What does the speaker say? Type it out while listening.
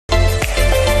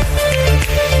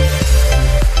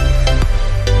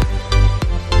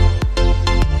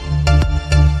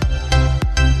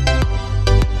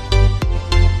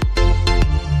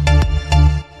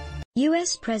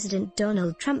President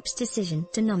Donald Trump's decision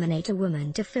to nominate a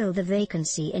woman to fill the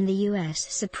vacancy in the U.S.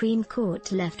 Supreme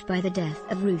Court left by the death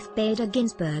of Ruth Bader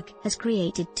Ginsburg has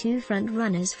created two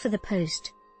front-runners for the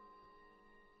post.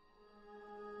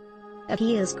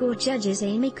 Appeals Court judges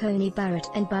Amy Coney Barrett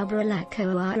and Barbara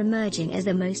Lacko are emerging as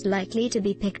the most likely to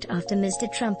be picked after Mr.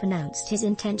 Trump announced his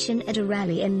intention at a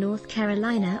rally in North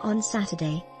Carolina on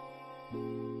Saturday.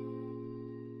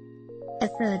 A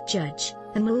third judge,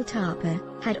 Amul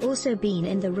Thapar, had also been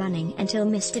in the running until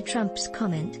Mr. Trump's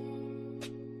comment.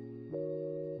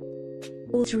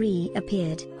 All three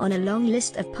appeared on a long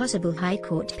list of possible High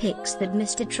Court picks that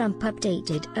Mr. Trump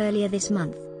updated earlier this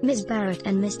month. Ms. Barrett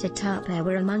and Mr. Thapar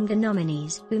were among the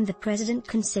nominees whom the president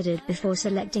considered before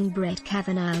selecting Brett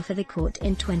Kavanaugh for the court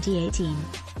in 2018.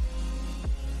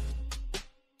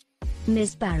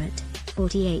 Ms. Barrett,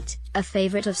 48, a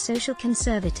favorite of social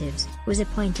conservatives, was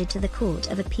appointed to the Court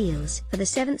of Appeals for the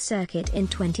Seventh Circuit in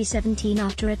 2017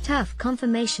 after a tough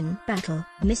confirmation battle.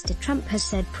 Mr. Trump has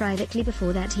said privately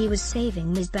before that he was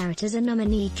saving Ms. Barrett as a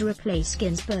nominee to replace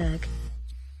Ginsburg.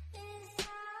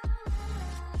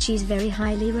 "She's very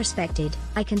highly respected,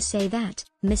 I can say that,"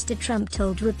 Mr. Trump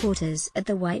told reporters at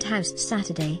the White House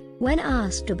Saturday. When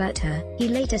asked about her, he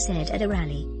later said at a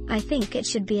rally, "I think it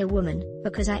should be a woman,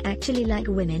 because I actually like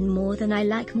women more than I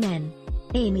like men."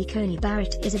 Amy Coney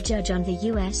Barrett is a judge on the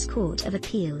U.S. Court of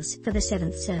Appeals for the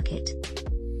Seventh Circuit.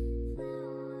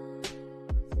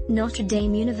 Notre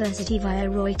Dame University via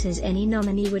Reuters. Any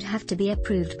nominee would have to be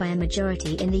approved by a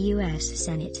majority in the U.S.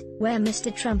 Senate, where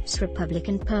Mr. Trump's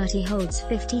Republican Party holds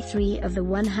 53 of the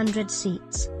 100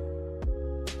 seats.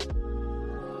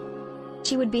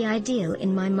 "She would be ideal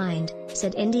in my mind,"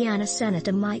 said Indiana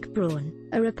Senator Mike Braun,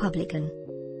 a Republican.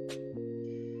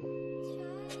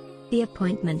 The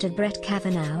appointment of Brett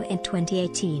Kavanaugh in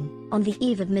 2018, on the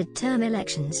eve of midterm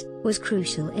elections, was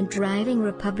crucial in driving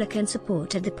Republican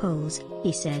support at the polls,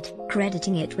 he said,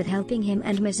 crediting it with helping him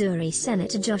and Missouri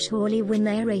Senator Josh Hawley win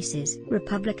their races.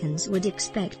 "Republicans would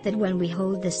expect that when we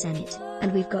hold the Senate,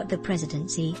 and we've got the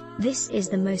presidency, this is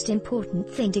the most important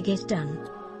thing to get done."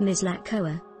 Ms.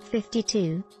 Lacko,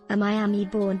 52, a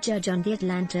Miami-born judge on the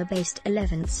Atlanta-based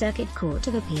 11th Circuit Court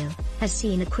of Appeal, has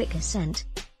seen a quick ascent.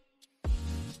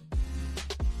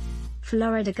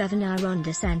 Florida Governor Ron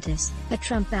DeSantis, a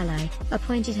Trump ally,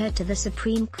 appointed her to the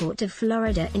Supreme Court of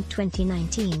Florida in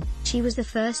 2019. She was the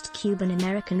first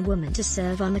Cuban-American woman to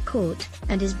serve on the court,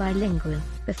 and is bilingual,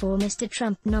 before Mr.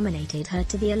 Trump nominated her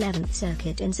to the 11th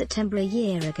Circuit in September a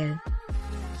year ago.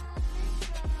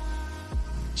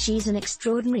 "She's an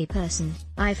extraordinary person,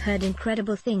 I've heard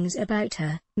incredible things about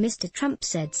her," Mr. Trump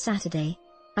said Saturday.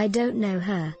 "I don't know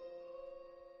her.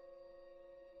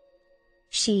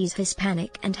 She's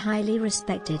Hispanic and highly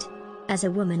respected." As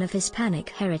a woman of Hispanic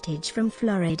heritage from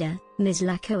Florida, Ms.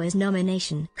 Lacko's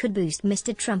nomination could boost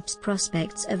Mr. Trump's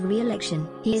prospects of re-election.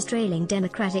 He is trailing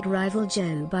Democratic rival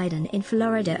Joe Biden in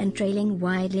Florida and trailing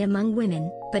widely among women,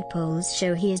 but polls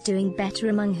show he is doing better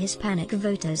among Hispanic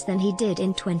voters than he did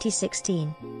in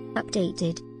 2016.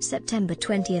 Updated, September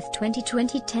 20,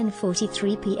 2020,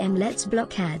 10:43 p.m. Let's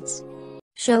block ads.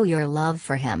 Show your love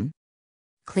for him.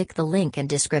 Click the link in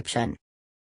description.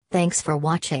 Thanks for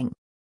watching.